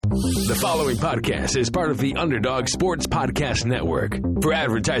The following podcast is part of the Underdog Sports Podcast Network. For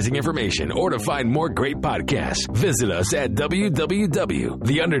advertising information or to find more great podcasts, visit us at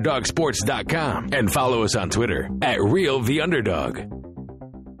www.theunderdogsports.com and follow us on Twitter at RealTheUnderdog.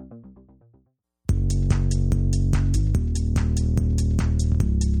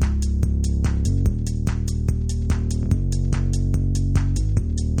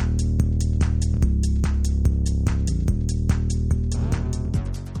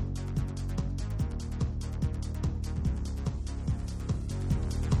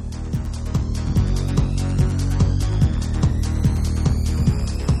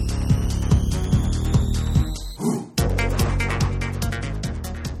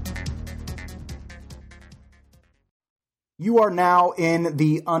 You are now in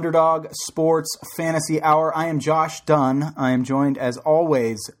the Underdog Sports Fantasy Hour. I am Josh Dunn. I am joined, as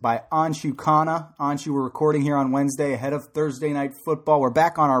always, by Anshu Khanna. Anshu, we're recording here on Wednesday ahead of Thursday Night Football. We're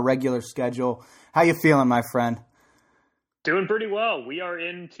back on our regular schedule. How you feeling, my friend? Doing pretty well. We are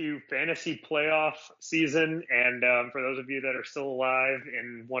into fantasy playoff season, and for those of you that are still alive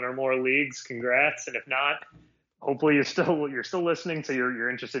in one or more leagues, congrats. And if not, hopefully you're still listening, so you're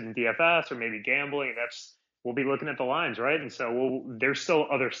interested in DFS or maybe gambling. We'll be looking at the lines, right? And so there's still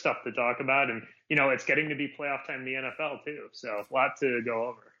other stuff to talk about. And, it's getting to be playoff time in the NFL too. So a lot to go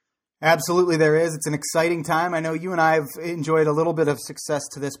over. Absolutely there is. It's an exciting time. I know you and I have enjoyed a little bit of success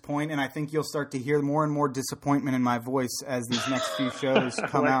to this point, and I think you'll start to hear more and more disappointment in my voice as these next few shows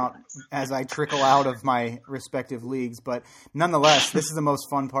come out as I trickle out of my respective leagues. But nonetheless, this is the most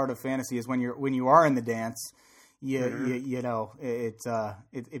fun part of fantasy is when you are in the dance. It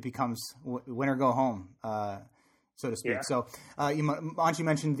becomes win or go home, so to speak. Yeah. So, Anshu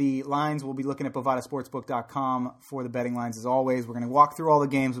mentioned the lines. We'll be looking at bovadasportsbook.com for the betting lines as always. We're going to walk through all the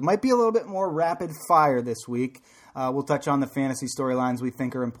games. It might be a little bit more rapid fire this week. We'll touch on the fantasy storylines we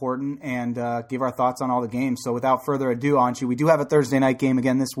think are important and give our thoughts on all the games. So, without further ado, Anshu, we do have a Thursday night game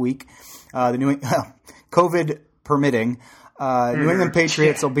again this week. COVID permitting. New England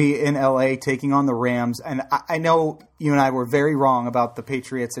Patriots will be in LA taking on the Rams. And I know you and I were very wrong about the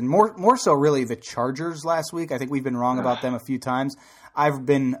Patriots and more so really the Chargers last week. I think we've been wrong about them a few times. I've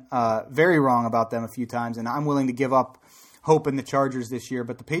been very wrong about them a few times, and I'm willing to give up hope in the Chargers this year.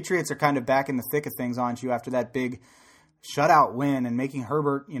 But the Patriots are kind of back in the thick of things, aren't you, after that big shutout win and making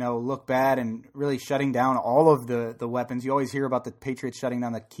Herbert, look bad and really shutting down all of the weapons. You always hear about the Patriots shutting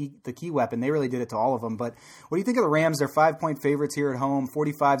down the key weapon. They really did it to all of them. But what do you think of the Rams? They're 5-point favorites here at home.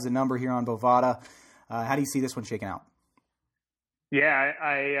 45 is the number here on Bovada. How do you see this one shaking out?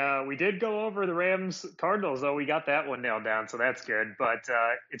 Yeah, we did go over the Rams Cardinals, though. We got that one nailed down, so that's good. But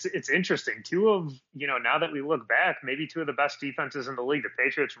it's interesting. Now that we look back, maybe two of the best defenses in the league. The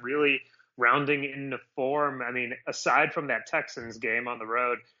Patriots really rounding into form. I mean, aside from that Texans game on the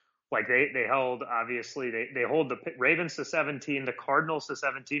road, like they held, obviously, they hold the Ravens to 17, the Cardinals to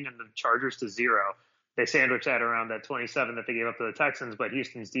 17, and the Chargers to 0. They sandwiched that around that 27 that they gave up to the Texans, but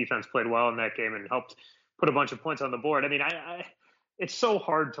Houston's defense played well in that game and helped put a bunch of points on the board. I mean, it's so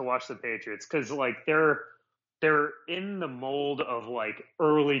hard to watch the Patriots because, like, they're in the mold of like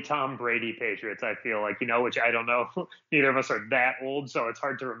early Tom Brady Patriots, I feel like, which I don't know. Neither of us are that old, so it's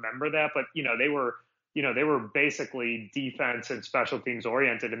hard to remember that. But, they were basically defense and special teams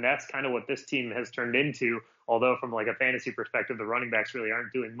oriented. And that's kind of what this team has turned into. Although from like a fantasy perspective, the running backs really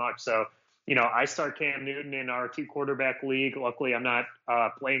aren't doing much. So, I start Cam Newton in our 2-quarterback league. Luckily, I'm not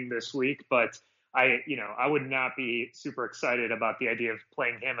playing this week, but I would not be super excited about the idea of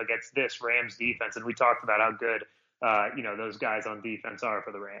playing him against this Rams defense. And we talked about how good, those guys on defense are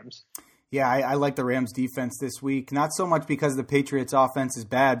for the Rams. Yeah, I like the Rams defense this week. Not so much because the Patriots offense is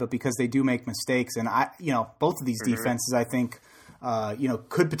bad, but because they do make mistakes. And both of these defenses, I think,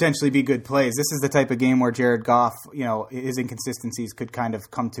 could potentially be good plays. This is the type of game where Jared Goff, his inconsistencies could kind of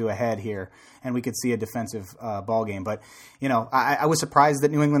come to a head here, and we could see a defensive ball game. But, I was surprised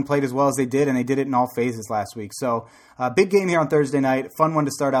that New England played as well as they did, and they did it in all phases last week. So, big game here on Thursday night. Fun one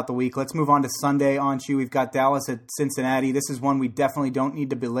to start out the week. Let's move on to Sunday. Anshu, we've got Dallas at Cincinnati. This is one we definitely don't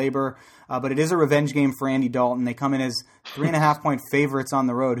need to belabor, but it is a revenge game for Andy Dalton. They come in as 3.5-point favorites on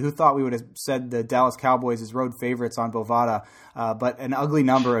the road. Who thought we would have said the Dallas Cowboys as road favorites on Bovada? But an ugly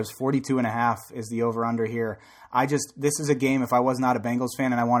number is 42.5 is the over-under here. This is a game, if I was not a Bengals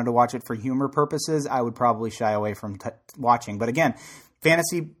fan and I wanted to watch it for humor purposes, I would probably shy away from watching. But again,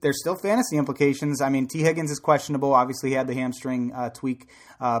 fantasy, there's still fantasy implications. I mean, T. Higgins is questionable. Obviously, he had the hamstring tweak,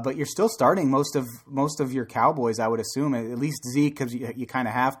 but you're still starting most of your Cowboys, I would assume, at least Zeke, because you kind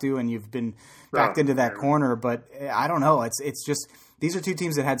of have to, and you've been backed into that corner. But I don't know. It's just these are two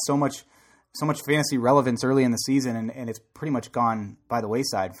teams that had so much so much fantasy relevance early in the season, and it's pretty much gone by the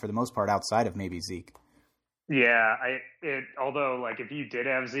wayside for the most part outside of maybe Zeke. Yeah, although like if you did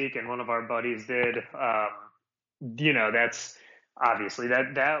have Zeke and one of our buddies did, that's obviously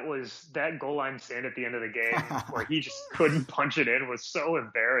that goal line stand at the end of the game where he just couldn't punch it in was so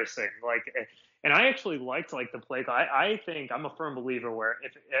embarrassing. Like, and I actually liked like the play. I think I'm a firm believer where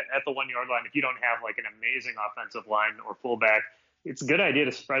if at the 1 yard line, if you don't have like an amazing offensive line or fullback, it's a good idea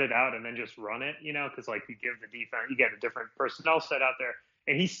to spread it out and then just run it, because like you give the defense, you get a different personnel set out there.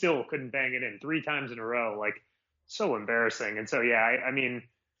 And he still couldn't bang it in 3 times in a row. Like, so embarrassing. And so, yeah, I mean,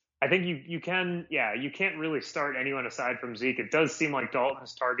 I think you can't really start anyone aside from Zeke. It does seem like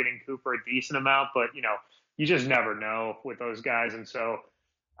Dalton's targeting Cooper a decent amount, but, you just never know with those guys. And so,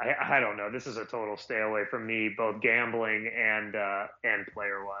 I don't know. This is a total stay away from me, both gambling and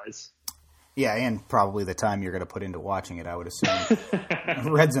player-wise. Yeah, and probably the time you're going to put into watching it, I would assume.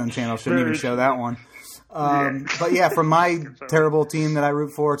 Red Zone channel shouldn't even show that one. But yeah, from my terrible team that I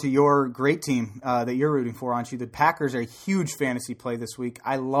root for to your great team that you're rooting for, Anshu, the Packers are a huge fantasy play this week.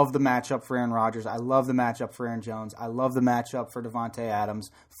 I love the matchup for Aaron Rodgers. I love the matchup for Aaron Jones. I love the matchup for Devontae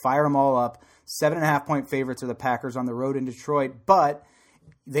Adams. Fire them all up. 7.5-point favorites are the Packers on the road in Detroit, but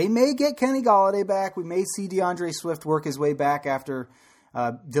they may get Kenny Golladay back. We may see DeAndre Swift work his way back after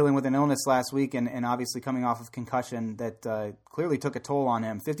dealing with an illness last week and obviously coming off of concussion that clearly took a toll on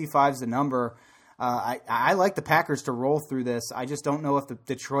him. 55 is the number. I like the Packers to roll through this. I just don't know if the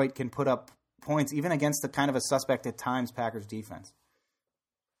Detroit can put up points, even against the kind of a suspect at times Packers defense.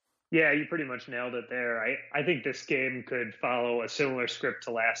 Yeah, you pretty much nailed it there. I think this game could follow a similar script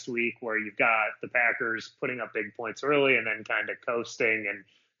to last week where you've got the Packers putting up big points early and then kind of coasting. And,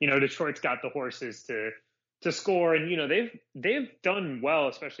 Detroit's got the horses to score. And, they've done well,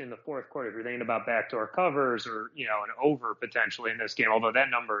 especially in the fourth quarter. If you're thinking about backdoor covers or, an over potentially in this game, although that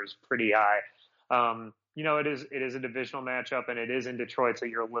number is pretty high. It is a divisional matchup and it is in Detroit, so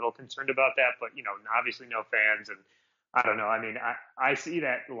you're a little concerned about that, but obviously no fans, and I don't know. I mean, I see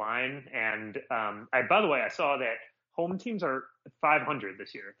that line, and by the way, I saw that home teams are 500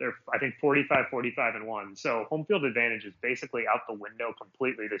 this year. They're I think 45-1, so home field advantage is basically out the window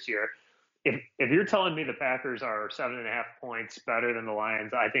completely this year. If you're telling me the Packers are 7.5 points better than the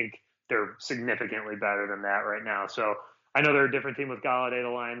Lions, I think they're significantly better than that right now. So. I know they're a different team with Golladay, the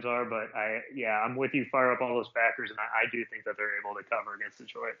Lions are, but I'm with you. Fire up all those Packers, and I do think that they're able to cover against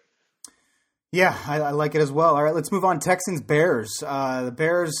Detroit. Yeah, I like it as well. All right, let's move on. Texans-Bears. The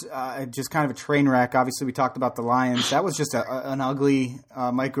Bears, just kind of a train wreck. Obviously, we talked about the Lions. That was just an ugly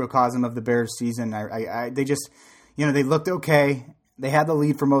microcosm of the Bears season. They just, they looked okay. They had the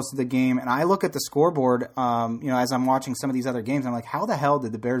lead for most of the game. And I look at the scoreboard, as I'm watching some of these other games, I'm like, how the hell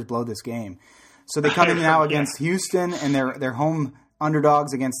did the Bears blow this game? So they come in now against Houston, and they're home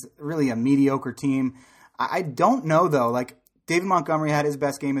underdogs against really a mediocre team. I don't know, though. Like, David Montgomery had his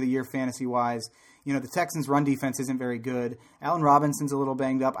best game of the year fantasy-wise. The Texans' run defense isn't very good. Allen Robinson's a little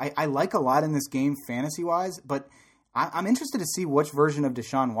banged up. I like a lot in this game fantasy-wise, but I'm interested to see which version of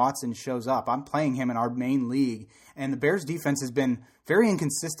Deshaun Watson shows up. I'm playing him in our main league, and the Bears' defense has been very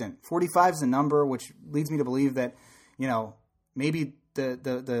inconsistent. 45 is the number, which leads me to believe that, maybe –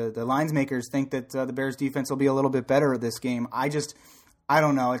 the lines makers think that the Bears defense will be a little bit better this game. I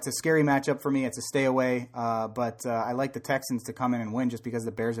don't know. It's a scary matchup for me. It's a stay away. But I like the Texans to come in and win just because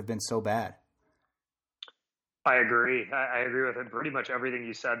the Bears have been so bad. I agree. I agree with pretty much everything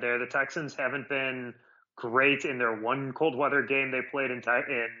you said there. The Texans haven't been great in their one cold weather game they played in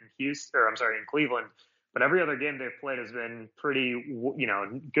Cleveland. But every other game they've played has been pretty,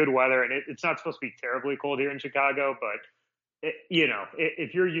 good weather. And it's not supposed to be terribly cold here in Chicago, but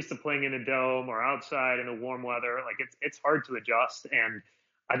if you're used to playing in a dome or outside in the warm weather, like it's hard to adjust. And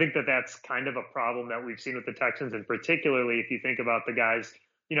I think that's kind of a problem that we've seen with the Texans, and particularly if you think about the guys,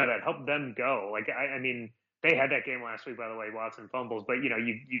 that helped them go. Like, I mean, they had that game last week, by the way, Watson fumbles, but you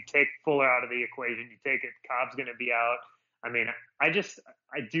take Fuller out of the equation, you take it, Cobb's going to be out. I mean, I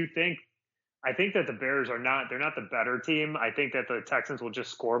think that the Bears they're not the better team. I think that the Texans will just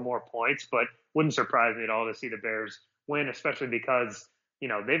score more points, but wouldn't surprise me at all to see the Bears win, especially because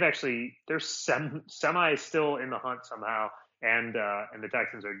they're semi still in the hunt somehow, and the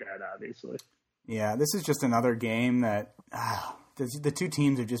Texans are dead, obviously. Yeah, this is just another game that the two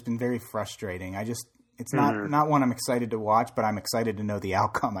teams have just been very frustrating. It's not one I'm excited to watch, but I'm excited to know the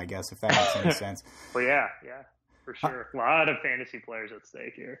outcome, I guess, if that makes any sense. Well, yeah, for sure. A lot of fantasy players at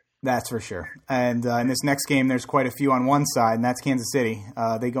stake here. That's for sure. And in this next game, there's quite a few on one side, and that's Kansas City.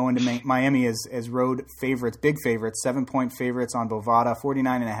 They go into Miami as road favorites, big favorites, 7-point favorites on Bovada,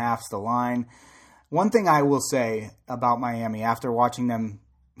 49.5 is the line. One thing I will say about Miami, after watching them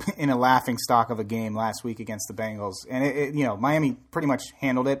in a laughing stock of a game last week against the Bengals. And, Miami pretty much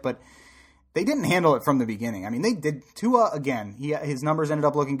handled it, but they didn't handle it from the beginning. I mean, they did. Tua, again, his numbers ended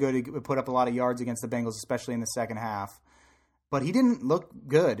up looking good. He put up a lot of yards against the Bengals, especially in the second half. But he didn't look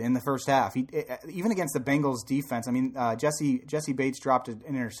good in the first half. Even against the Bengals defense. I mean, Jesse Bates dropped an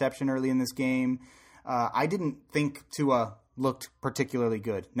interception early in this game. I didn't think Tua looked particularly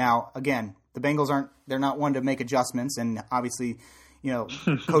good. Now, again, the Bengals they're not one to make adjustments, and obviously,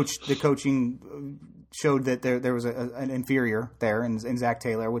 the coaching showed that there was an inferior there in Zach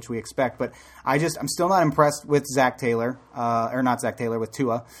Taylor, which we expect. But I'm still not impressed with with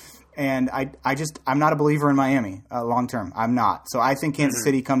Tua. And I'm not a believer in Miami long term. I'm not. So I think Kansas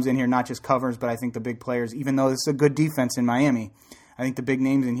City comes in here, not just covers, but I think the big players, even though this is a good defense in Miami, I think the big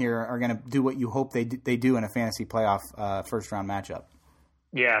names in here are going to do what you hope they do in a fantasy playoff first round matchup.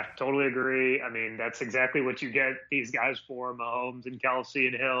 Yeah, totally agree. I mean, that's exactly what you get these guys for, Mahomes and Kelsey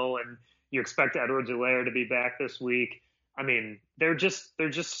and Hill, and you expect Edwards-Helaire to be back this week. I mean, they're just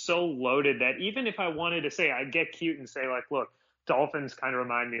so loaded that even if I wanted to say, I'd get cute and say, like, look, Dolphins kind of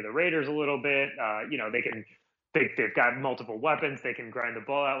remind me of the Raiders a little bit. They've got multiple weapons. They can grind the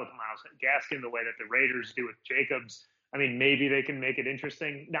ball out with Myles Gaskin the way that the Raiders do with Jacobs. I mean, maybe they can make it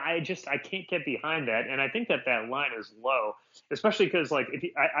interesting. No, I can't get behind that. And I think that line is low, especially because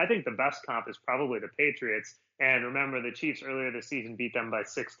I think the best comp is probably the Patriots. And remember, the Chiefs earlier this season beat them by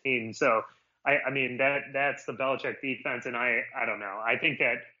 16. So I mean, that's the Belichick defense. And I don't know. I think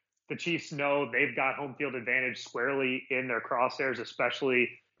that the Chiefs know they've got home field advantage squarely in their crosshairs, especially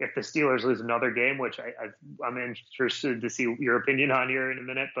if the Steelers lose another game, which I'm interested to see your opinion on here in a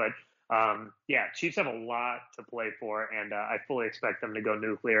minute. But Chiefs have a lot to play for, and I fully expect them to go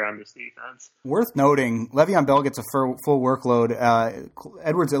nuclear on this defense. Worth noting, Le'Veon Bell gets a full workload.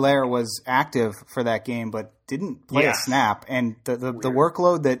 Edwards-Helaire was active for that game, but didn't play a snap. And the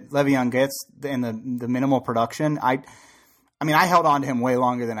workload that Le'Veon gets and the minimal production, I held on to him way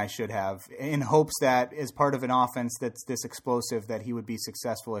longer than I should have in hopes that as part of an offense that's this explosive that he would be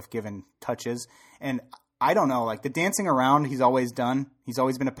successful if given touches. And I don't know, the dancing around he's always done. He's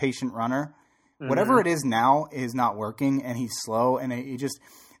always been a patient runner. Mm-hmm. Whatever it is now is not working, and he's slow. And he just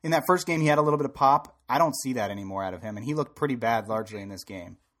 – in that first game he had a little bit of pop. I don't see that anymore out of him, and he looked pretty bad largely in this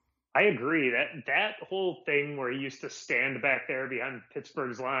game. I agree. That whole thing where he used to stand back there behind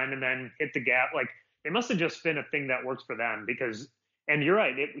Pittsburgh's line and then hit the gap, it must have just been a thing that works for them because, and you're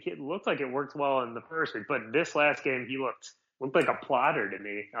right, it looked like it worked well in the first week, but this last game he looked like a plotter to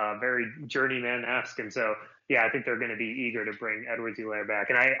me, very journeyman-esque. And so, I think they're going to be eager to bring Edwards-Helaire back.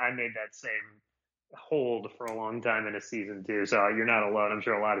 And I made that same hold for a long time in a season too. So you're not alone. I'm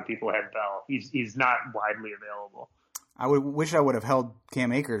sure a lot of people had Bell. He's not widely available. I wish I would have held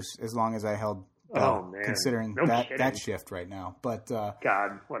Cam Akers as long as I held Bell, considering that shift right now. But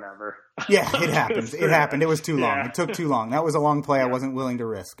God, whatever. Yeah, it happened. It happened. It was too long. It took too long. That was a long play I wasn't willing to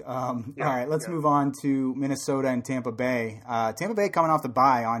risk. All right, let's move on to Minnesota and Tampa Bay. Tampa Bay coming off the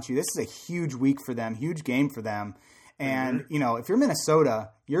bye, Anshu. This is a huge week for them, huge game for them. And, if you're Minnesota,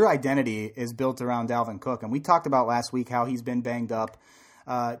 your identity is built around Dalvin Cook. And we talked about last week how he's been banged up.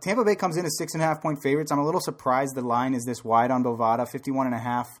 Tampa Bay comes in as 6.5-point favorites. I'm a little surprised the line is this wide on Bovada,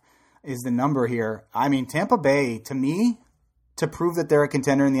 51.5. is the number here. I mean, Tampa Bay, to me, to prove that they're a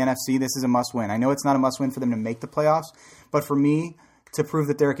contender in the NFC, this is a must-win. I know it's not a must-win for them to make the playoffs, but for me, to prove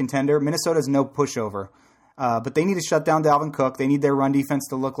that they're a contender, Minnesota's no pushover. But they need to shut down Dalvin Cook. They need their run defense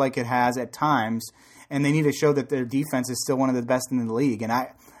to look like it has at times, and they need to show that their defense is still one of the best in the league. And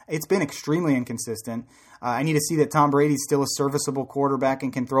it's been extremely inconsistent. I need to see that Tom Brady's still a serviceable quarterback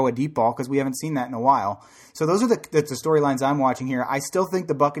and can throw a deep ball because we haven't seen that in a while. So those are the storylines I'm watching here. I still think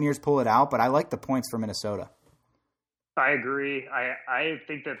the Buccaneers pull it out, but I like the points for Minnesota. I agree. I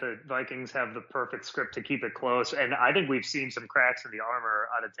think that the Vikings have the perfect script to keep it close, and I think we've seen some cracks in the armor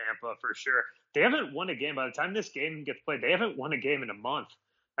out of Tampa for sure. They haven't won a game. By the time this game gets played, they haven't won a game in a month.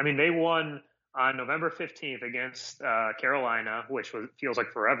 I mean, they won on November 15th against Carolina, which feels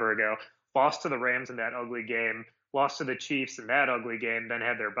like forever ago, lost to the Rams in that ugly game, lost to the Chiefs in that ugly game, then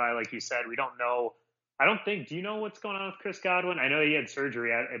had their bye, like you said. We don't know. Do you know what's going on with Chris Godwin? I know he had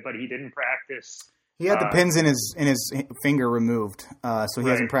surgery, but he didn't practice. He had the pins in his finger removed, so he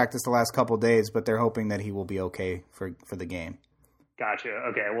hasn't practiced the last couple of days, but they're hoping that he will be okay for the game. Gotcha.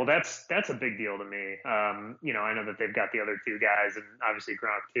 Okay. Well, that's a big deal to me. I know that they've got the other two guys and obviously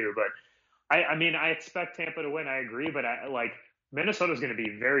Gronk too, but I expect Tampa to win. I agree, but Minnesota's going to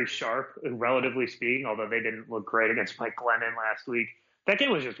be very sharp, relatively speaking, although they didn't look great against Mike Glennon last week. that game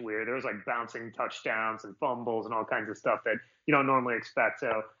was just weird. There was like bouncing touchdowns and fumbles and all kinds of stuff that you don't normally expect.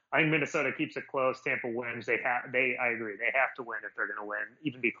 So I think Minnesota keeps it close. Tampa wins. I agree. They have to win if they're going to win,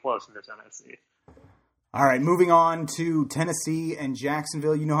 even be close in this NFC. All right, moving on to Tennessee and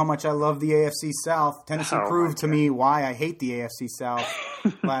Jacksonville. You know how much I love the AFC South. Tennessee proved to me why I hate the AFC South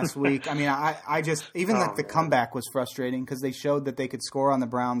last week. I mean, I just – even the comeback was frustrating because they showed that they could score on the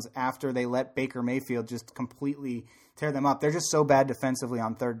Browns after they let Baker Mayfield just completely tear them up. They're just so bad defensively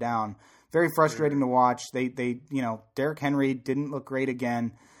on third down. Very frustrating to watch. They Derrick Henry didn't look great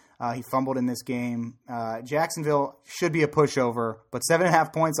again. He fumbled in this game. Jacksonville should be a pushover, but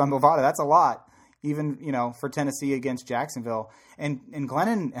 7.5 points on Bovada, that's a lot. Even, for Tennessee against Jacksonville. And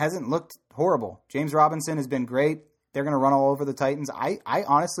Glennon hasn't looked horrible. James Robinson has been great. They're going to run all over the Titans. I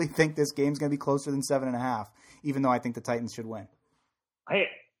honestly think this game's going to be closer than 7.5, even though I think the Titans should win.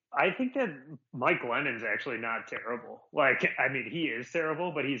 I think that Mike Glennon's actually not terrible. Like, I mean, he is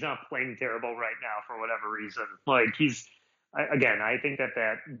terrible, but he's not playing terrible right now for whatever reason. Like, I think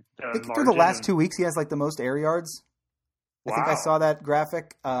that through the last 2 weeks, he has, like, the most air yards. Wow. I think I saw that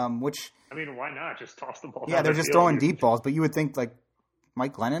graphic, which... I mean, why not? Just toss the ball. Yeah, they're just throwing deep balls, but you would think, like,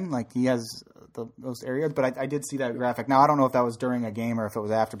 Mike Glennon, like, he has the most air yards, but I did see that graphic. Now, I don't know if that was during a game or if it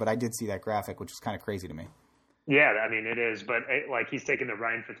was after, but I did see that graphic, which is kind of crazy to me. Yeah, I mean, it is, but, he's taking the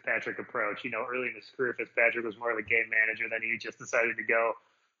Ryan Fitzpatrick approach. Early in his career, Fitzpatrick was more of a game manager, then he just decided to go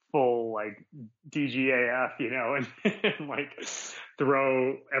full, like, DGAF, and like,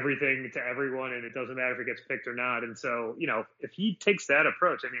 throw everything to everyone, and it doesn't matter if it gets picked or not. And so, if he takes that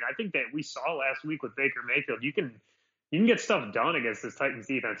approach, I mean, I think that we saw last week with Baker Mayfield, you can get stuff done against this Titans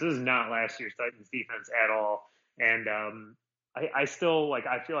defense. This is not last year's Titans defense at all. And I still,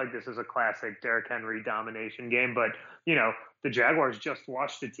 I feel like this is a classic Derrick Henry domination game, but, the Jaguars just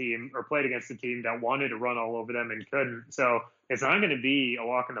watched a team or played against a team that wanted to run all over them and couldn't. So it's not going to be a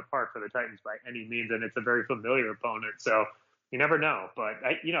walk in the park for the Titans by any means, and it's a very familiar opponent. So you never know. But,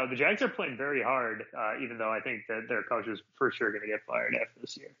 the Jags are playing very hard, even though I think that their coach is for sure going to get fired after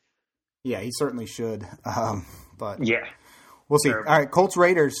this year. Yeah, he certainly should. But yeah. We'll see. All right, Colts,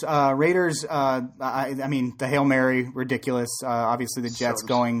 Raiders. Raiders, I mean, the Hail Mary, ridiculous. Obviously, the Jets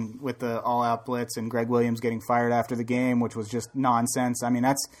going with the all-out blitz and Greg Williams getting fired after the game, which was just nonsense. I mean,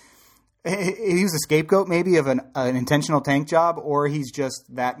 he was a scapegoat maybe of an intentional tank job, or he's just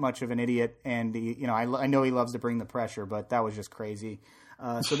that much of an idiot. And, I know he loves to bring the pressure, but that was just crazy.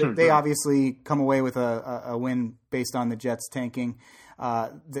 So they obviously come away with a win based on the Jets tanking.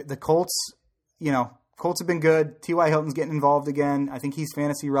 The Colts, Colts have been good. T.Y. Hilton's getting involved again. I think he's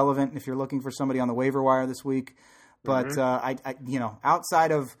fantasy relevant if you're looking for somebody on the waiver wire this week. But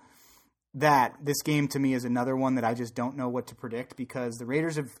outside of that, this game to me is another one that I just don't know what to predict because the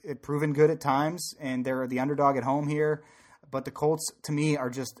Raiders have proven good at times and they're the underdog at home here. But the Colts to me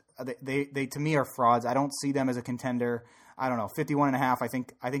are just they to me are frauds. I don't see them as a contender. I don't know, 51.5.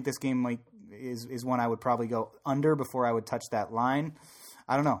 I think this game is one I would probably go under before I would touch that line.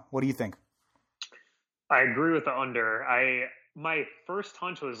 I don't know. What do you think? I agree with the under. My first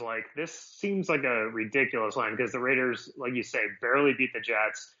hunch was like, this seems like a ridiculous line because the Raiders, like you say, barely beat the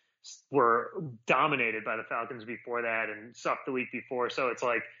Jets, were dominated by the Falcons before that and sucked the week before. So it's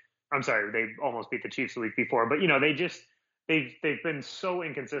like, I'm sorry, they almost beat the Chiefs the week before, but they've been so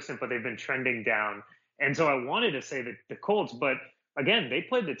inconsistent, but they've been trending down. And so I wanted to say that the Colts, but again, they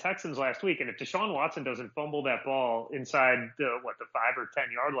played the Texans last week. And if Deshaun Watson doesn't fumble that ball inside the 5 or 10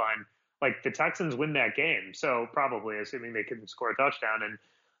 yard line, like the Texans win that game. So probably, assuming they can score a touchdown. And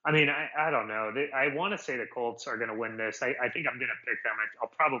I mean, I don't know. I want to say the Colts are going to win this. I think I'm going to pick them.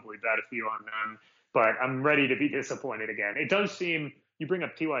 I'll probably bet a few on them, but I'm ready to be disappointed again. It does seem, you bring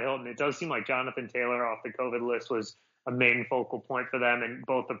up T.Y. Hilton, it does seem like Jonathan Taylor off the COVID list was a main focal point for them in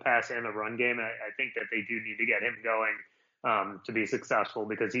both the pass and the run game. And I think that they do need to get him going to be successful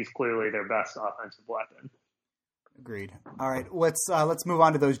because he's clearly their best offensive weapon. Agreed. All right, let's move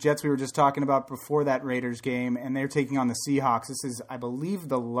on to those Jets we were just talking about before that Raiders game, and they're taking on the Seahawks. This is, I believe,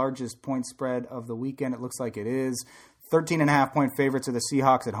 the largest point spread of the weekend. It looks like it is. 13.5-point favorites of the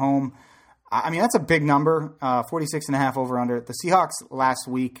Seahawks at home. I mean, that's a big number, 46.5 over under. The Seahawks last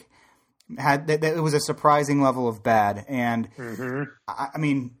week it was a surprising level of bad, and I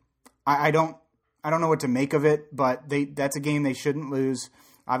mean, I don't know what to make of it, but that's a game they shouldn't lose.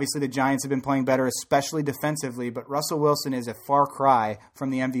 Obviously, the Giants have been playing better, especially defensively, but Russell Wilson is a far cry from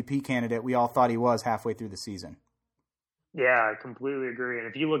the MVP candidate we all thought he was halfway through the season. Yeah, I completely agree. And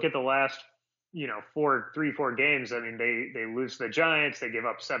if you look at the last, 4 games, I mean, they lose to the Giants. They give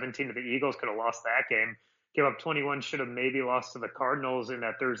up 17 to the Eagles, could have lost that game. Give up 21, should have maybe lost to the Cardinals in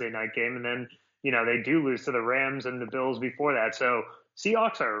that Thursday night game. And then, they do lose to the Rams and the Bills before that. So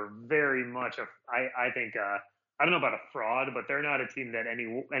Seahawks are very much I think I don't know about a fraud, but they're not a team that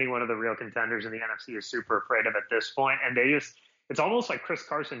any one of the real contenders in the NFC is super afraid of at this point. And it's almost like Chris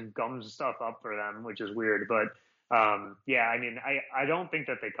Carson gums stuff up for them, which is weird. But yeah, I mean, I don't think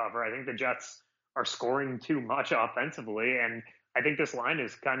that they cover. I think the Jets are scoring too much offensively, and I think this line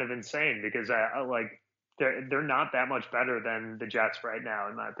is kind of insane because they're not that much better than the Jets right now,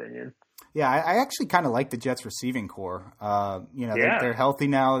 in my opinion. Yeah, I actually kind of like the Jets receiving core. They're healthy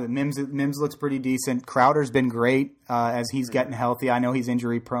now. Mims looks pretty decent. Crowder's been great as he's getting healthy. I know he's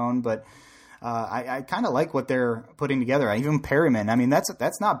injury prone, but I kind of like what they're putting together. Even Perryman, I mean,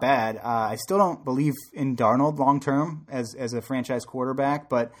 that's not bad. I still don't believe in Darnold long term as a franchise quarterback,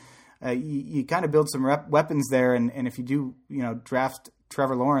 but you kind of build some weapons there, and if you do, draft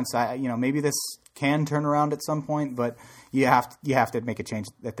Trevor Lawrence, maybe this can turn around at some point, but you have to make a change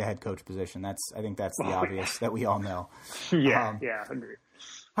at the head coach position. I think that's the obvious that we all know. Yeah, agree.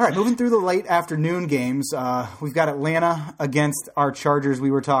 All right, moving through the late afternoon games, we've got Atlanta against our Chargers.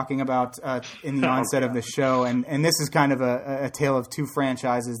 We were talking about in the onset of the show, and this is kind of a tale of two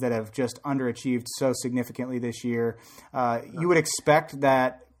franchises that have just underachieved so significantly this year. You would expect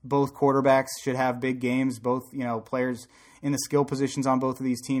that both quarterbacks should have big games. Both players in the skill positions on both of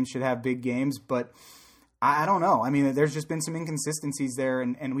these teams should have big games, but I don't know. I mean, there's just been some inconsistencies there,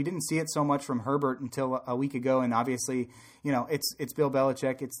 and we didn't see it so much from Herbert until a week ago. And obviously, it's Bill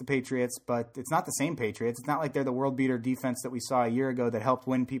Belichick, it's the Patriots, but it's not the same Patriots. It's not like they're the world beater defense that we saw a year ago that helped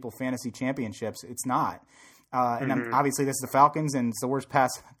win people fantasy championships. It's not. And obviously, this is the Falcons, and it's the worst pass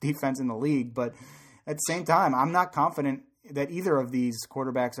defense in the league. But at the same time, I'm not confident that either of these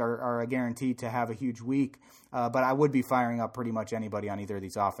quarterbacks are a guarantee to have a huge week. But I would be firing up pretty much anybody on either of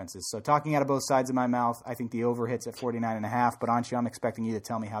these offenses. So talking out of both sides of my mouth, I think the over hits at 49.5. But Anshu, I'm expecting you to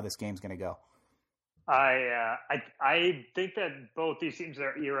tell me how this game's going to go. I think that both these teams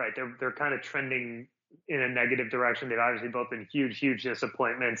you're right. They're kind of trending in a negative direction. They've obviously both been huge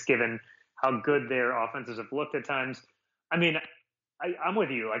disappointments given how good their offenses have looked at times. I mean, I'm with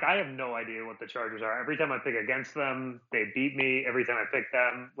you. Like, I have no idea what the Chargers are. Every time I pick against them, they beat me. Every time I pick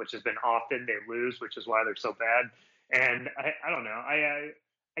them, which has been often, they lose, which is why they're so bad. And I don't know. I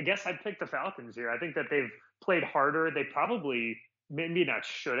guess I'd pick the Falcons here. I think that they've played harder. They probably maybe not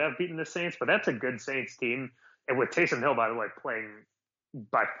should have beaten the Saints, but that's a good Saints team. And with Taysom Hill, by the way, playing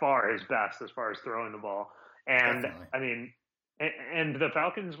by far his best as far as throwing the ball. And definitely. I mean, and the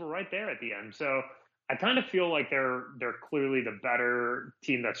Falcons were right there at the end. So I kind of feel like they're clearly the better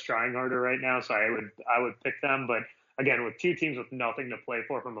team that's trying harder right now. So I would pick them. But again, with two teams with nothing to play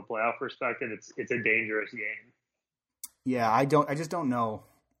for from a playoff perspective, it's a dangerous game. Yeah, I just don't know.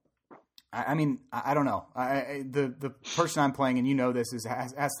 I mean, I don't know. The person I'm playing, and you know this,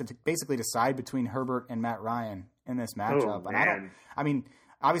 has to basically decide between Herbert and Matt Ryan in this matchup. And I mean,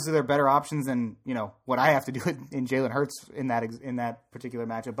 obviously they're better options than what I have to do in Jalen Hurts in that particular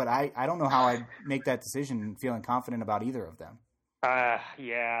matchup. But I don't know how I'd make that decision feeling confident about either of them.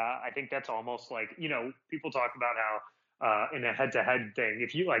 Yeah, I think that's almost like people talk about how in a head-to-head thing,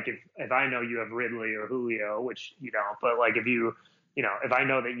 if I know you have Ridley or Julio, which you don't, but like if I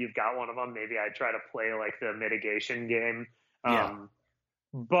know that you've got one of them, maybe I try to play like the mitigation game.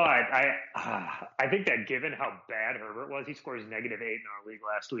 But I think that given how bad Herbert was, he scores -8 in our league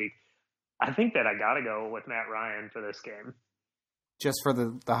last week. I think that I got to go with Matt Ryan for this game. Just for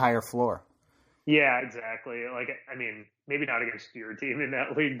the higher floor. Yeah, exactly. Like, I mean, maybe not against your team in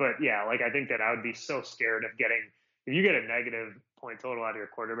that league, but yeah, like I think that I would be so scared of if you get a negative point total out of your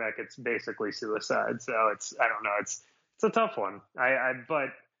quarterback, it's basically suicide. So I don't know. It's a tough one.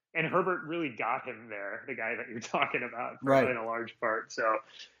 And Herbert really got him there, the guy that you're talking about, right, in a large part. So,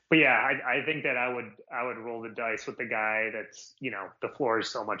 but yeah, I think that I would roll the dice with the guy that's, the floor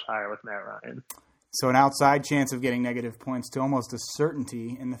is so much higher with Matt Ryan. So an outside chance of getting negative points to almost a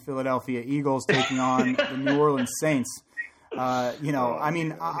certainty in the Philadelphia Eagles taking on the New Orleans Saints. I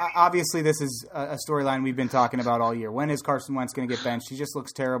mean, obviously this is a storyline we've been talking about all year. When is Carson Wentz going to get benched? He just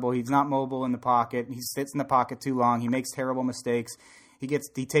looks terrible. He's not mobile in the pocket. He sits in the pocket too long. He makes terrible mistakes. He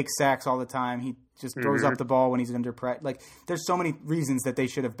takes sacks all the time. He just throws up the ball when he's under pressure. Like, there's so many reasons that they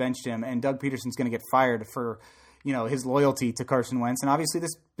should have benched him, and Doug Peterson's going to get fired for, his loyalty to Carson Wentz. And obviously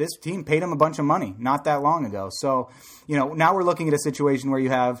this team paid him a bunch of money not that long ago. So, now we're looking at a situation where you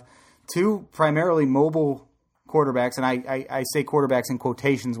have two primarily mobile quarterbacks, and I say quarterbacks in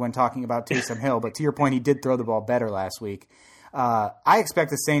quotations when talking about Taysom Hill, but to your point, he did throw the ball better last week. I expect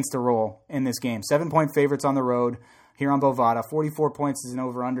the Saints to roll in this game. 7-point favorites on the road here on Bovada. 44 points is an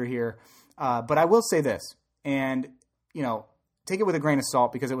over-under here. But I will say this, and, take it with a grain of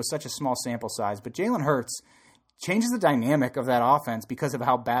salt because it was such a small sample size, but Jalen Hurts changes the dynamic of that offense because of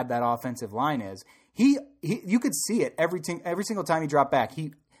how bad that offensive line is. You could see it every single time he dropped back.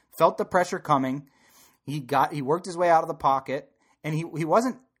 He felt the pressure coming. He worked his way out of the pocket, and he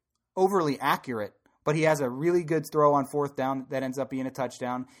wasn't overly accurate, but he has a really good throw on fourth down that ends up being a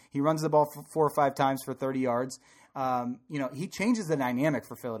touchdown. He runs the ball 4 or 5 times for 30 yards. He changes the dynamic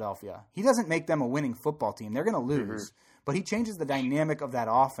for Philadelphia. He doesn't make them a winning football team. They're going to lose, but he changes the dynamic of that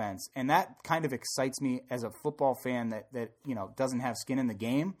offense, and that kind of excites me as a football fan that doesn't have skin in the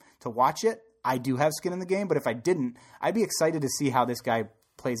game to watch it. I do have skin in the game, but if I didn't, I'd be excited to see how this guy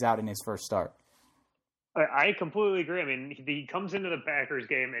plays out in his first start. I completely agree. I mean, he comes into the Packers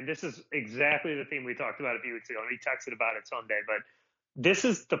game, and this is exactly the theme we talked about a few weeks ago, and we texted about it Sunday, but this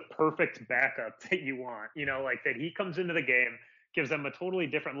is the perfect backup that you want, like that he comes into the game, gives them a totally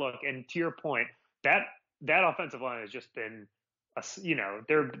different look. And to your point, that offensive line has just been,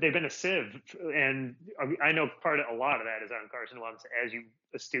 they've been a sieve. And I know a lot of that is on Carson Wentz, as you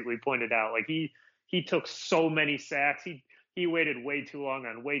astutely pointed out. Like he took so many sacks. He waited way too long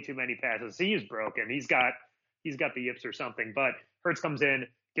on way too many passes. He's broken. He's got the yips or something. But Hurts comes in,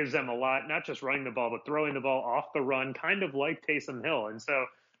 gives them a lot, not just running the ball, but throwing the ball off the run, kind of like Taysom Hill. And so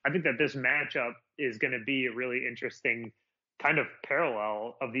I think that this matchup is going to be a really interesting kind of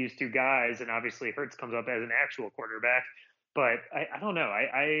parallel of these two guys. And obviously Hurts comes up as an actual quarterback. But I don't know.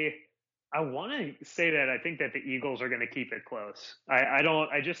 I want to say that I think that the Eagles are going to keep it close. I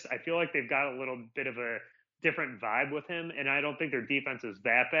feel like they've got a little bit of a different vibe with him, and I don't think their defense is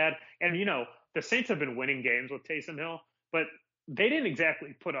that bad. And, the Saints have been winning games with Taysom Hill, but they didn't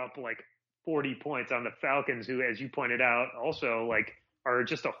exactly put up like 40 points on the Falcons, who, as you pointed out, also like are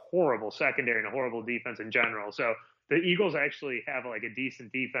just a horrible secondary and a horrible defense in general. So the Eagles actually have like a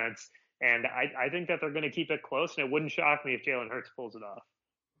decent defense, and I think that they're going to keep it close, and it wouldn't shock me if Jalen Hurts pulls it off.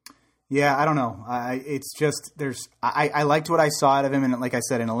 Yeah, I don't know. It's just I liked what I saw out of him, and like I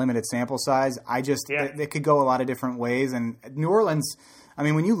said, in a limited sample size, they could go a lot of different ways. And New Orleans, I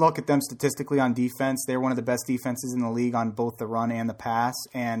mean, when you look at them statistically on defense, they're one of the best defenses in the league on both the run and the pass.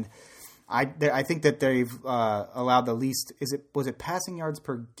 And I think that they've allowed the least. Was it passing yards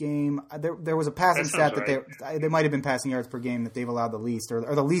per game? There was a passing stat that they might have been passing yards per game that they've allowed the least,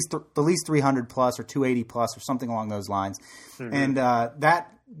 or the least 300 plus or 280 plus or something along those lines. Mm-hmm. And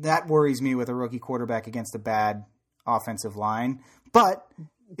that worries me with a rookie quarterback against a bad offensive line. But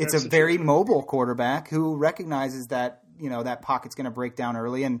it's a very mobile quarterback who recognizes that that pocket's going to break down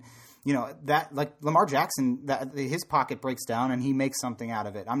early, and that, like Lamar Jackson, that his pocket breaks down and he makes something out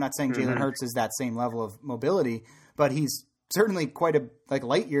of it. I'm not saying Jalen Hurts is that same level of mobility, but he's certainly quite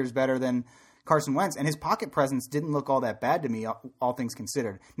light years better than Carson Wentz, and his pocket presence didn't look all that bad to me, all things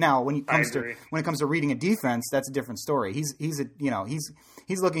considered. Now, when it comes to reading a defense, that's a different story. He's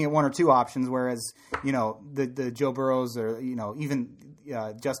looking at one or two options, whereas the Joe Burrows or even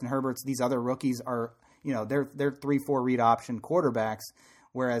Justin Herbert's, these other rookies are they're 3-4 read option quarterbacks,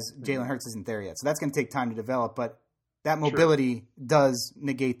 whereas Jalen Hurts isn't there yet. So that's going to take time to develop, but that mobility does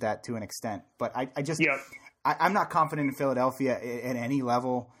negate that to an extent. But I'm not confident in Philadelphia at any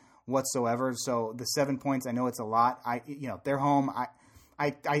level whatsoever. So the 7 points, I know it's a lot. They're home.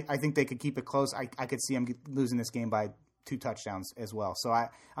 I think they could keep it close. I could see them losing this game by 2 touchdowns as well. So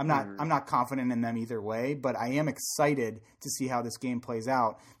I'm not confident in them either way, but I am excited to see how this game plays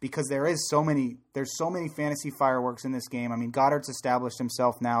out because there's so many fantasy fireworks in this game. I mean, Goddard's established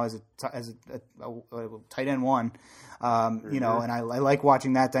himself now as a tight end one, and I like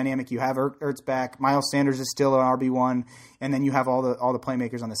watching that dynamic. You have Ertz back, Miles Sanders is still an RB1, and then you have all the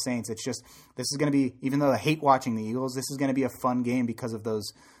playmakers on the Saints. It's just, this is going to be, even though I hate watching the Eagles, this is going to be a fun game because of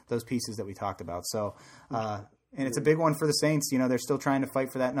those pieces that we talked about. So, and it's a big one for the Saints. They're still trying to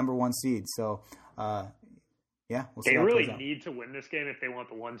fight for that number 1 seed. So, we'll see. They really need to win this game if they want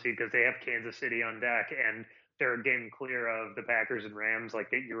the 1 seed because they have Kansas City on deck and they're a game clear of the Packers and Rams.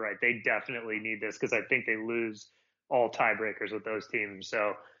 You're right. They definitely need this because I think they lose all tiebreakers with those teams.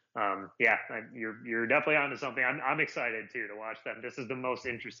 So, you're definitely onto something. I'm excited too to watch them. This is the most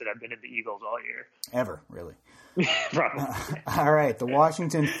interested I've been in the Eagles all year. Ever, really. Probably. All right, the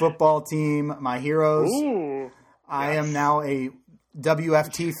Washington football team, my heroes. Ooh. I am now a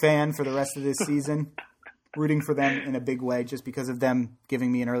WFT fan for the rest of this season, rooting for them in a big way just because of them giving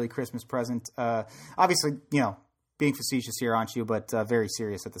me an early Christmas present. Obviously, being facetious here, Anshu, but very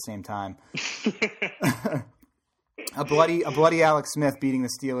serious at the same time. A bloody Alex Smith beating the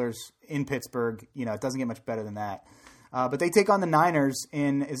Steelers in Pittsburgh. It doesn't get much better than that. But they take on the Niners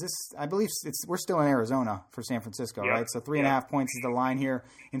I believe we're still in Arizona for San Francisco, right? So 3.5 points is the line here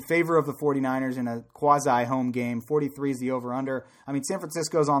in favor of the 49ers in a quasi-home game. 43 is the over-under. I mean, San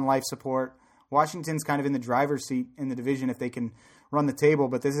Francisco's on life support. Washington's kind of in the driver's seat in the division if they can run the table,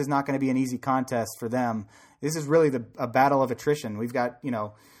 but this is not going to be an easy contest for them. This is really a battle of attrition. We've got,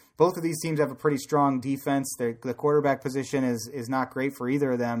 both of these teams have a pretty strong defense. The quarterback position is not great for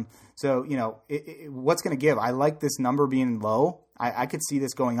either of them. So, what's going to give? I like this number being low. I could see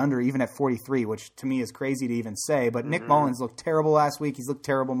this going under even at 43, which to me is crazy to even say. But Nick Mullins looked terrible last week. He's looked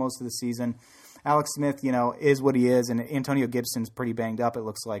terrible most of the season. Alex Smith, is what he is. And Antonio Gibson's pretty banged up, it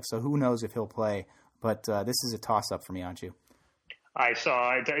looks like. So who knows if he'll play. But this is a toss-up for me, Anshu. I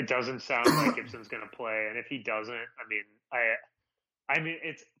saw it. It doesn't sound like Gibson's going to play. And if he doesn't,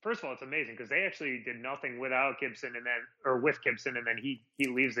 it's first of all, it's amazing because they actually did nothing without Gibson with Gibson, and then he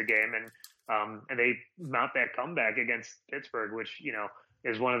leaves the game, and they mount that comeback against Pittsburgh, which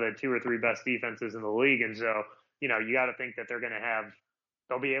is one of the 2 or 3 best defenses in the league, and so you got to think that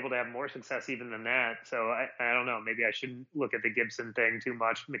they'll be able to have more success even than that. So I don't know, maybe I shouldn't look at the Gibson thing too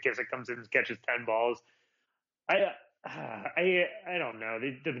much. McKissick comes in and catches 10 balls. I don't know.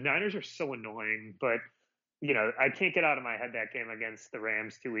 The Niners are so annoying, but. I can't get out of my head that game against the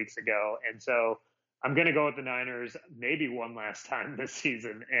Rams 2 weeks ago. And so I'm going to go with the Niners maybe one last time this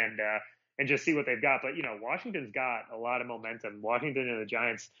season and just see what they've got. But, Washington's got a lot of momentum. Washington and the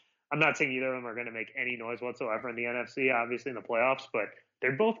Giants, I'm not saying either of them are going to make any noise whatsoever in the NFC, obviously in the playoffs, but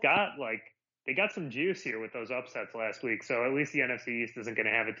they're both got they got some juice here with those upsets last week. So at least the NFC East isn't going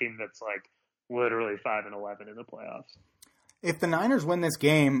to have a team that's literally 5-11 in the playoffs. If the Niners win this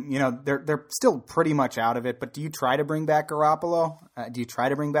game, they're still pretty much out of it. But do you try to bring back Garoppolo? Do you try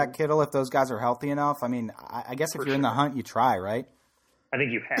to bring back Kittle if those guys are healthy enough? I mean, I guess if you're in the hunt, you try, right? I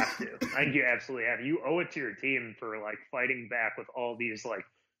think you have to. I think you absolutely have. You owe it to your team for fighting back with all these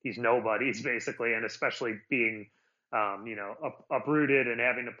these nobodies basically, and especially being uprooted and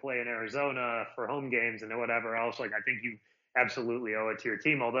having to play in Arizona for home games and whatever else. I think you absolutely owe it to your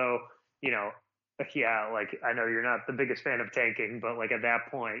team. Although yeah, I know you're not the biggest fan of tanking, but at that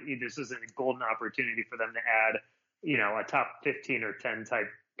point, this is a golden opportunity for them to add, a top 15 or 10 type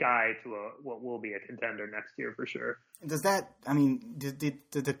guy to what will be a contender next year for sure. Does that? I mean, did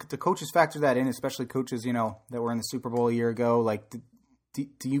the coaches factor that in, especially coaches that were in the Super Bowl a year ago?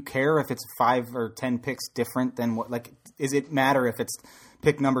 Do you care if it's 5 or 10 picks different than what? Does it matter if it's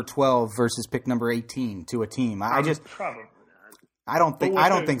pick number 12 versus pick number 18 to a team? I just probably. I don't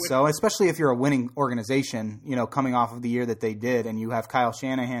think so, especially if you're a winning organization, coming off of the year that they did, and you have Kyle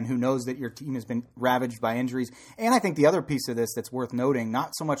Shanahan, who knows that your team has been ravaged by injuries. And I think the other piece of this that's worth noting,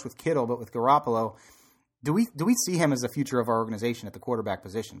 not so much with Kittle, but with Garoppolo, do we see him as the future of our organization at the quarterback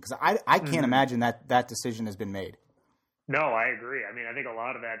position? Because I can't imagine that decision has been made. No, I agree. I mean, I think a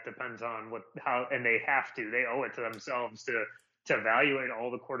lot of that depends on and they have to. They owe it to themselves to evaluate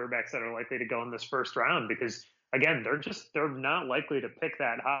all the quarterbacks that are likely to go in this first round because – again, they're not likely to pick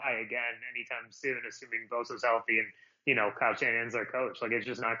that high again anytime soon, assuming Bosa's healthy and, Kyle Shanahan's their coach. It's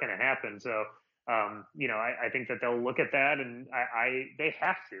just not going to happen. So, I think that they'll look at that and they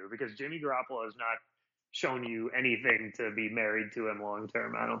have to because Jimmy Garoppolo has not shown you anything to be married to him long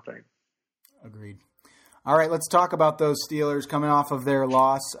term, I don't think. Agreed. All right, let's talk about those Steelers coming off of their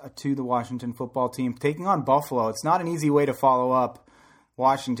loss to the Washington football team, taking on Buffalo. It's not an easy way to follow up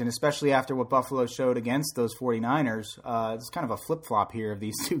Washington, especially after what Buffalo showed against those 49ers. It's kind of a flip-flop here of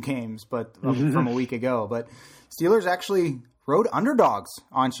these two games but from a week ago. But Steelers actually rode underdogs,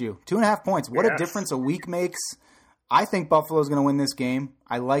 Anshu. 2.5 points. What a difference a week makes. I think Buffalo's going to win this game.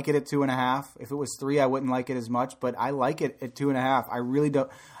 I like it at 2.5. If it was 3, I wouldn't like it as much, but I like it at 2.5. I really don't.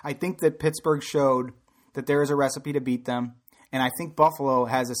 I think that Pittsburgh showed that there is a recipe to beat them, and I think Buffalo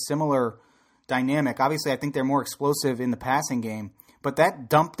has a similar dynamic. Obviously, I think they're more explosive in the passing game. But that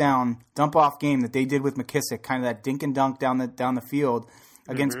dump-off game that they did with McKissick, kind of that dink and dunk down the field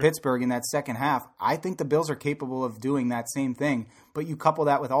against Pittsburgh in that second half, I think the Bills are capable of doing that same thing. But you couple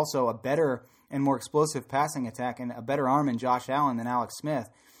that with also a better and more explosive passing attack and a better arm in Josh Allen than Alex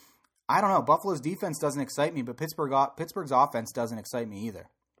Smith. I don't know. Buffalo's defense doesn't excite me, but Pittsburgh's offense doesn't excite me either.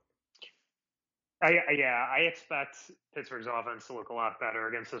 I expect Pittsburgh's offense to look a lot better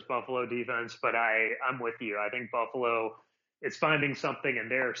against this Buffalo defense, but I'm with you. I think Buffalo is finding something,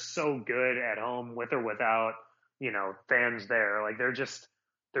 and they're so good at home with or without, fans there. They're just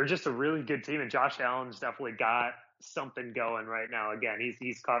a really good team, and Josh Allen's definitely got something going right now. Again,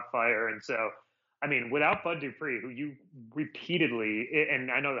 he's caught fire, and so I mean, without Bud Dupree, who you repeatedly, and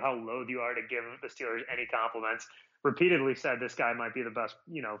I know how loath you are to give the Steelers any compliments, repeatedly said this guy might be the best,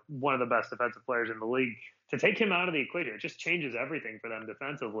 one of the best defensive players in the league. To take him out of the equation, it just changes everything for them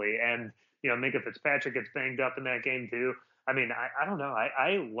defensively. And, Minka Fitzpatrick gets banged up in that game too. I mean, I don't know.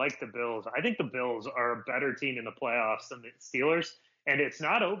 I like the Bills. I think the Bills are a better team in the playoffs than the Steelers. And it's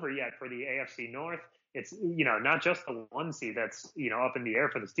not over yet for the AFC North. It's, not just the 1 seed that's, up in the air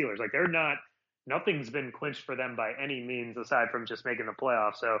for the Steelers. Like nothing's been clinched for them by any means aside from just making the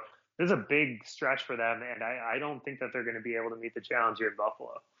playoffs. So this is a big stretch for them. And I don't think that they're going to be able to meet the challenge here in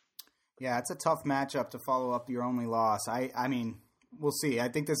Buffalo. Yeah, it's a tough matchup to follow up your only loss. I mean, we'll see. I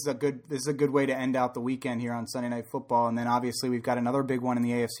think this is a good way to end out the weekend here on Sunday Night Football. And then obviously we've got another big one in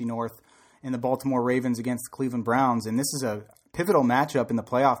the AFC North in the Baltimore Ravens against the Cleveland Browns. And this is a pivotal matchup in the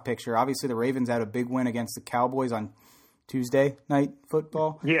playoff picture. Obviously the Ravens had a big win against the Cowboys on Tuesday Night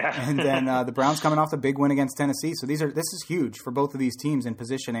Football. Yeah. And then the Browns coming off the big win against Tennessee. So this is huge for both of these teams in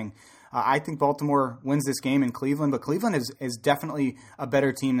positioning. I think Baltimore wins this game in Cleveland, but Cleveland is definitely a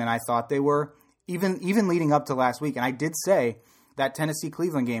better team than I thought they were, even leading up to last week. And I did say that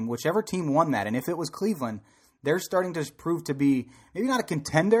Tennessee-Cleveland game, whichever team won that, and if it was Cleveland, they're starting to prove to be maybe not a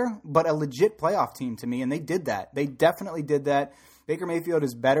contender, but a legit playoff team to me, and they did that. They definitely did that. Baker Mayfield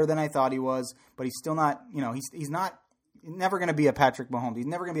is better than I thought he was, but he's still not, he's never going to be a Patrick Mahomes. He's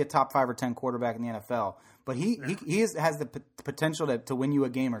never going to be a top 5 or 10 quarterback in the NFL, but he has the potential to win you a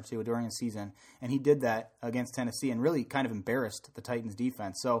game or two during a season, and he did that against Tennessee and really kind of embarrassed the Titans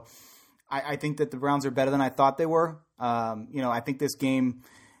defense. So I think that the Browns are better than I thought they were. I think this game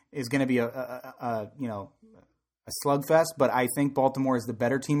is going to be a slugfest, but I think Baltimore is the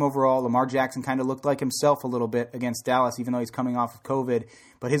better team overall. Lamar Jackson kind of looked like himself a little bit against Dallas, even though he's coming off of COVID.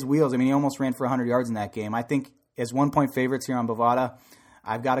 But his wheels, he almost ran for 100 yards in that game. I think as 1-point favorites here on Bovada,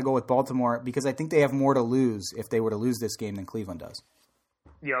 I've got to go with Baltimore because I think they have more to lose if they were to lose this game than Cleveland does.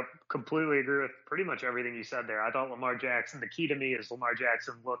 Yep, completely agree with pretty much everything you said there. I thought Lamar Jackson, the key to me is Lamar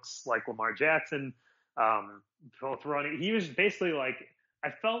Jackson looks like Lamar Jackson. Both running, he was basically like, I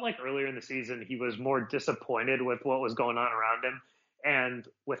felt like earlier in the season, he was more disappointed with what was going on around him. And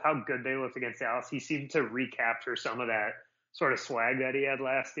with how good they looked against Dallas, he seemed to recapture some of that sort of swag that he had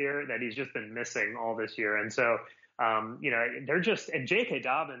last year that he's just been missing all this year. And so, they're just, and J.K.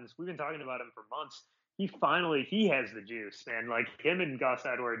 Dobbins, we've been talking about him for months. He has the juice, man. Like him and Gus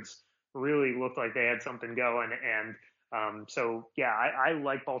Edwards really looked like they had something going. And I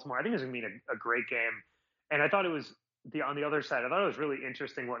like Baltimore. I think it's going to be a great game. And I thought it was, on the other side, I thought it was really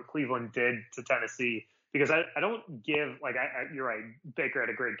interesting what Cleveland did to Tennessee because I don't give you're right. Baker had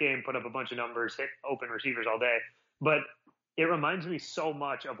a great game, put up a bunch of numbers, hit open receivers all day, but it reminds me so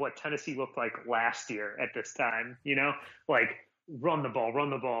much of what Tennessee looked like last year at this time. Like run the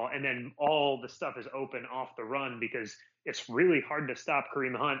ball, and then all the stuff is open off the run because it's really hard to stop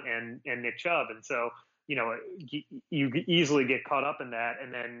Kareem Hunt and Nick Chubb, and so. You easily get caught up in that,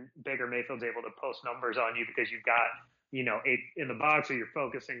 and then Baker Mayfield's able to post numbers on you because you've got 8 in the box, or you're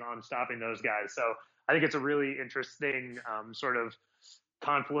focusing on stopping those guys. So I think it's a really interesting sort of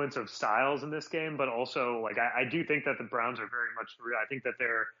confluence of styles in this game, but also I do think that the Browns are very much for real. I think that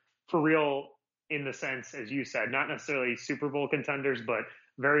they're for real in the sense, as you said, not necessarily Super Bowl contenders, but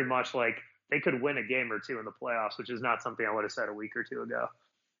very much like they could win a game or two in the playoffs, which is not something I would have said a week or two ago.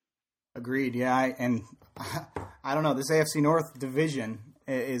 Agreed. Yeah, I don't know. This AFC North division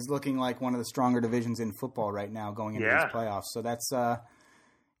is looking like one of the stronger divisions in football right now going into these playoffs. So that's,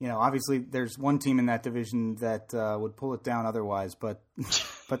 obviously there's one team in that division that would pull it down otherwise. But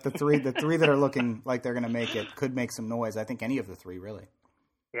the three that are looking like they're going to make it could make some noise. I think any of the three really.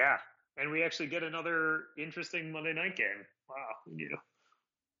 Yeah, and we actually get another interesting Monday night game. Wow.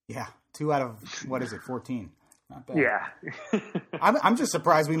 Yeah, 2 out of 14. Not bad. Yeah. I'm just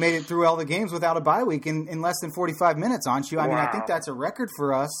surprised we made it through all the games without a bye week in less than 45 minutes, Anshu. I mean, I think that's a record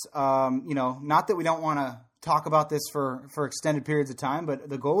for us. Not that we don't want to talk about this for extended periods of time, but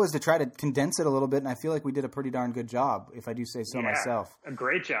the goal is to try to condense it a little bit, and I feel like we did a pretty darn good job, if I do say so myself. A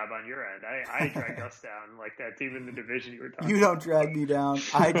great job on your end. I dragged us down like that team in the division you were talking about. You don't drag me down.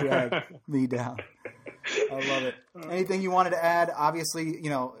 I drag me down. I love it. Anything you wanted to add? Obviously,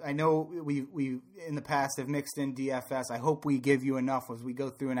 I know we in the past have mixed in DFS. I hope we give you enough as we go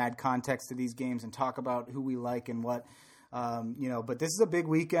through and add context to these games and talk about who we like and what. But this is a big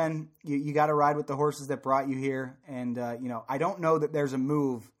weekend. You got to ride with the horses that brought you here. And, I don't know that there's a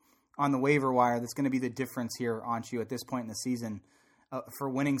move on the waiver wire that's going to be the difference here, Anshu, at this point in the season for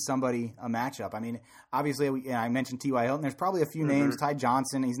winning somebody a matchup. I mean, obviously, I mentioned T.Y. Hilton. There's probably a few names. Ty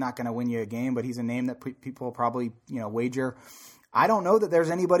Johnson, he's not going to win you a game, but he's a name that people will probably, wager. I don't know that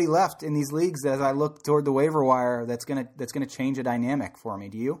there's anybody left in these leagues as I look toward the waiver wire that's going to change a dynamic for me.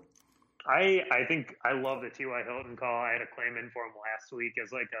 Do you? I think I love the T.Y. Hilton call. I had a claim in for him last week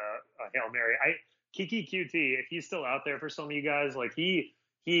as like a Hail Mary. Kiki QT, if he's still out there for some of you guys,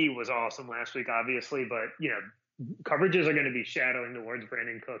 he was awesome last week, obviously, but coverages are going to be shadowing towards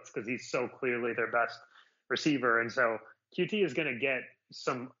Brandon Cooks because he's so clearly their best receiver. And so QT is going to get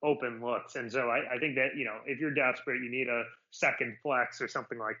some open looks. And so I think that, if you're desperate, you need a second flex or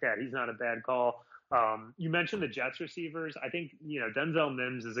something like that. He's not a bad call. You mentioned the Jets receivers. I think, Denzel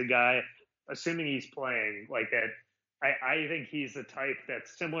Mims is a guy, assuming he's playing like that. I think he's the type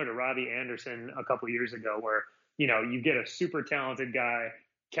that's similar to Robbie Anderson a couple years ago, where, you get a super talented guy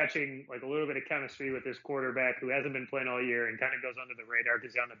catching like a little bit of chemistry with this quarterback who hasn't been playing all year and kind of goes under the radar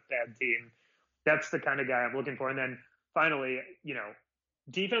because he's on a bad team. That's the kind of guy I'm looking for. And then finally,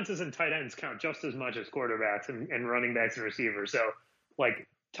 defenses and tight ends count just as much as quarterbacks and running backs and receivers. So like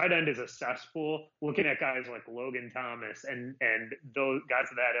tight end is a cesspool. Looking at guys like Logan Thomas and those guys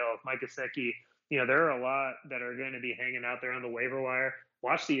of that ilk, Mike Gesicki, there are a lot that are going to be hanging out there on the waiver wire.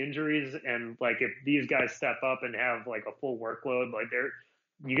 Watch the injuries, and like if these guys step up and have like a full workload, like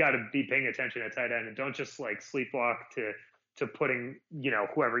you got to be paying attention at tight end, and don't just like sleepwalk to putting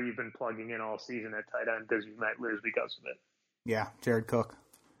whoever you've been plugging in all season at tight end, because you might lose because of it. Yeah, Jared Cook,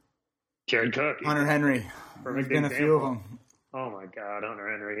 Hunter Henry. There's been a few of them. Oh my God, Hunter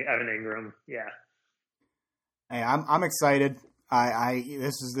Henry, Evan Ingram, yeah. Hey, I'm excited.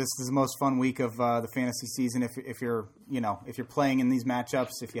 This is the most fun week of the fantasy season. If you're playing in these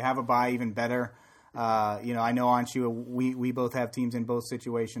matchups, if you have a bye, even better. I know Anshu, we both have teams in both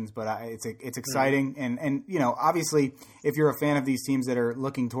situations, but it's exciting. And obviously, if you're a fan of these teams that are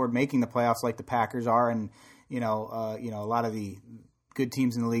looking toward making the playoffs, like the Packers are, and a lot of the good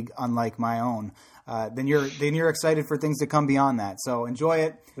teams in the league, unlike my own, then you're excited for things to come beyond that. So enjoy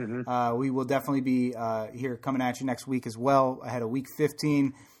it. Mm-hmm. We will definitely be here coming at you next week as well, ahead of Week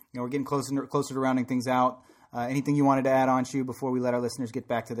 15. We're getting closer to rounding things out. Anything you wanted to add on, Shu, before we let our listeners get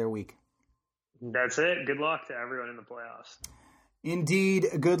back to their week? That's it. Good luck to everyone in the playoffs. Indeed,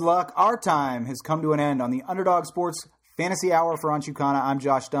 good luck. Our time has come to an end on the Underdog Sports Fantasy Hour. For Anshu Khanna, I'm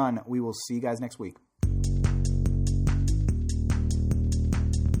Josh Dunn. We will see you guys next week.